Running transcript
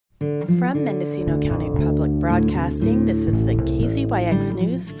From Mendocino County Public Broadcasting, this is the KZYX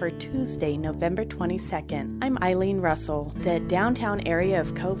News for Tuesday, November 22nd. I'm Eileen Russell. The downtown area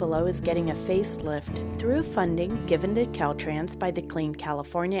of Covelo is getting a facelift through funding given to Caltrans by the Clean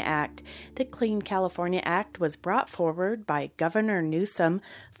California Act. The Clean California Act was brought forward by Governor Newsom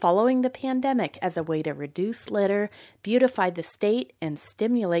following the pandemic as a way to reduce litter, beautify the state, and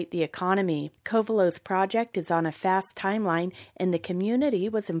stimulate the economy. Covelo's project is on a fast timeline, and the community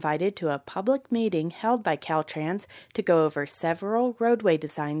was invited to a public meeting held by Caltrans to go over several roadway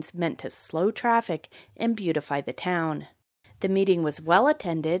designs meant to slow traffic and beautify the town. The meeting was well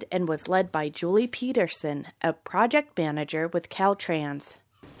attended and was led by Julie Peterson, a project manager with Caltrans.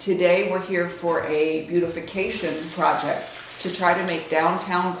 Today we're here for a beautification project to try to make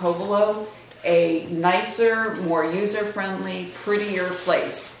downtown Covelo a nicer, more user-friendly, prettier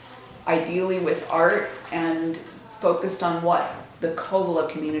place, ideally with art and focused on what the Covelo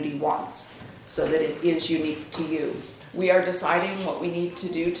community wants so that it is unique to you. We are deciding what we need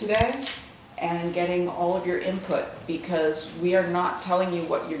to do today and getting all of your input because we are not telling you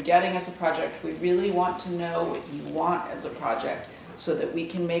what you're getting as a project. We really want to know what you want as a project so that we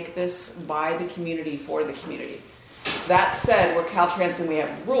can make this by the community for the community. That said, we're Caltrans and we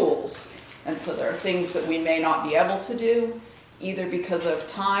have rules, and so there are things that we may not be able to do, either because of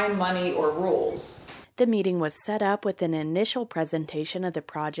time, money, or rules. The meeting was set up with an initial presentation of the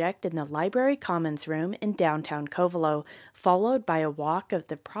project in the Library Commons Room in downtown Covelo, followed by a walk of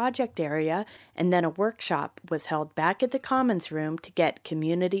the project area, and then a workshop was held back at the Commons Room to get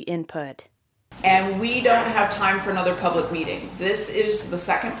community input. And we don't have time for another public meeting. This is the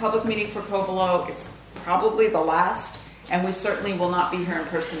second public meeting for Covelo. It's probably the last, and we certainly will not be here in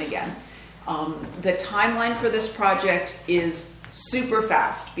person again. The timeline for this project is super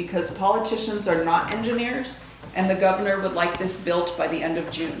fast because politicians are not engineers, and the governor would like this built by the end of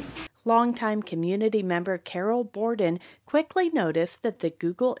June. Longtime community member Carol Borden quickly noticed that the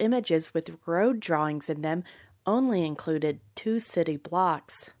Google images with road drawings in them only included 2 city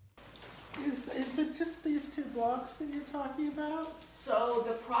blocks. Is it just these 2 blocks that you're talking about? So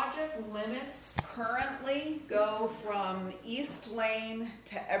the project limits currently go from East Lane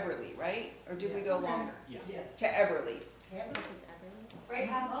to Eberly, right? Or did we go longer? Yeah. To Eberly. This is Eberly? Right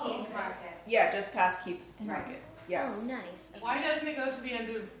past Keith Market. Yeah, just past Keith Market. Yes. Oh, nice. Okay. Why doesn't it go to the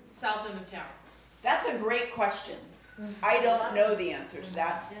end of south end of town? That's a great question. I don't know the answer to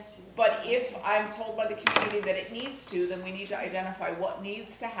that. But if I'm told by the community that it needs to, then we need to identify what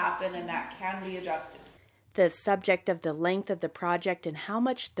needs to happen, and that can be adjusted. The subject of the length of the project and how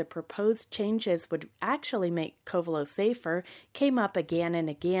much the proposed changes would actually make Covelo safer came up again and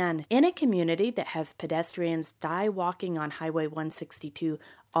again. In a community that has pedestrians die walking on Highway 162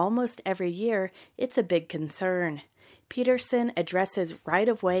 almost every year, it's a big concern. Peterson addresses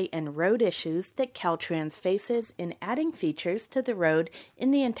right-of-way and road issues that Caltrans faces in adding features to the road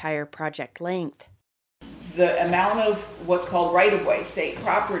in the entire project length. The amount of what's called right-of-way, state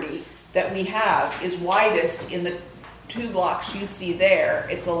property, that we have is widest in the 2 blocks you see there.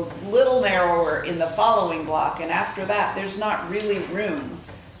 It's a little narrower in the following block, and after that, there's not really room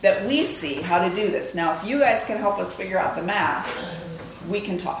that we see how to do this. Now, if you guys can help us figure out the math, we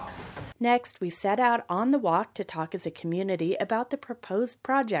can talk. Next, we set out on the walk to talk as a community about the proposed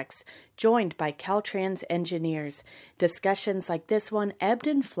projects, joined by Caltrans engineers. Discussions like this one ebbed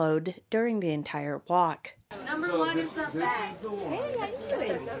and flowed during the entire walk. Number 1 is the best. Hey, I knew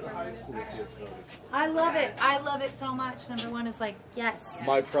it. I love it. I love it so much. Number 1 is like, yes.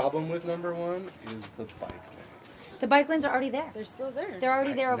 My problem with number 1 is the bike lanes. The bike lanes are already there. They're still there. They're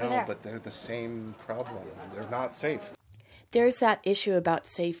already there over there. No, but they're the same problem. They're not safe. There's that issue about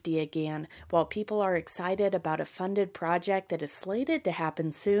safety again. While people are excited about a funded project that is slated to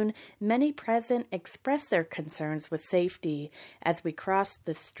happen soon, many present express their concerns with safety. As we crossed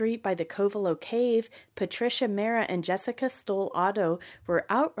the street by the Covelo Cave, Patricia Mera and Jessica Stoll-Otto were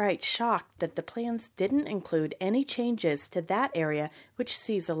outright shocked that the plans didn't include any changes to that area, which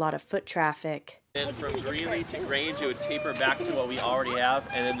sees a lot of foot traffic. And from Greeley to Grange, it would taper back to what we already have,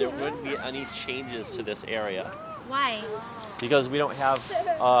 and then there wouldn't be any changes to this area. Why? Because we don't have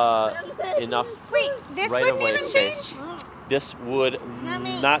enough right-of-way space. This would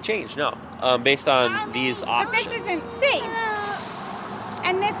not change, no, based on these options. But this isn't safe.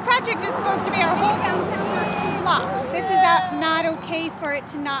 And this project is supposed to be our whole downtown for 2 blocks. This is not okay for it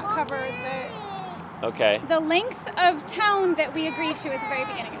to not cover the length of town that we agreed to at the very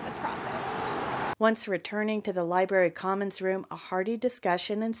beginning of this process. Once returning to the library commons room, a hearty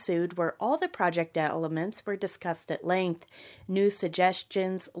discussion ensued where all the project elements were discussed at length. New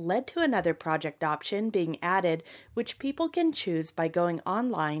suggestions led to another project option being added, which people can choose by going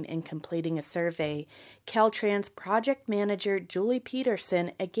online and completing a survey. Caltrans project manager Julie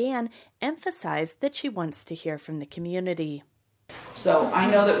Peterson again emphasized that she wants to hear from the community. So I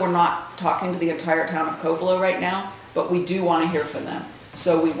know that we're not talking to the entire town of Covelo right now, but we do want to hear from them.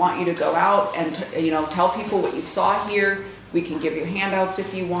 So we want you to go out and tell people what you saw here. We can give you handouts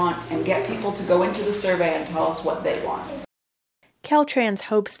if you want, and get people to go into the survey and tell us what they want. Caltrans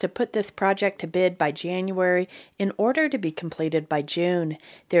hopes to put this project to bid by January in order to be completed by June.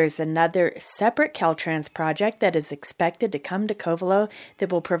 There is another separate Caltrans project that is expected to come to Covelo that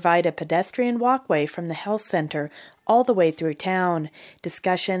will provide a pedestrian walkway from the health center all the way through town.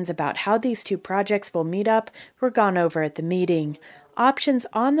 Discussions about how these two projects will meet up were gone over at the meeting. Options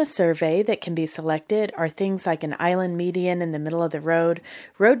on the survey that can be selected are things like an island median in the middle of the road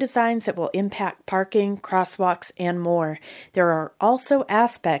designs that will impact parking, crosswalks, and more. There are also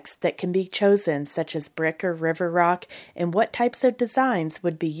aspects that can be chosen, such as brick or river rock, and what types of designs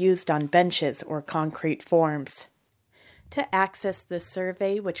would be used on benches or concrete forms. To access this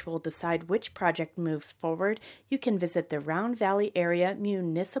survey, which will decide which project moves forward, you can visit the Round Valley Area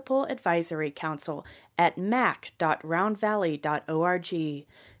Municipal Advisory Council at mac.roundvalley.org.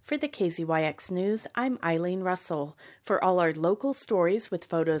 For the KZYX News, I'm Eileen Russell. For all our local stories with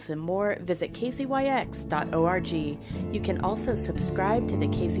photos and more, visit kzyx.org. You can also subscribe to the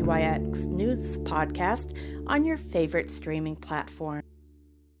KZYX News podcast on your favorite streaming platform.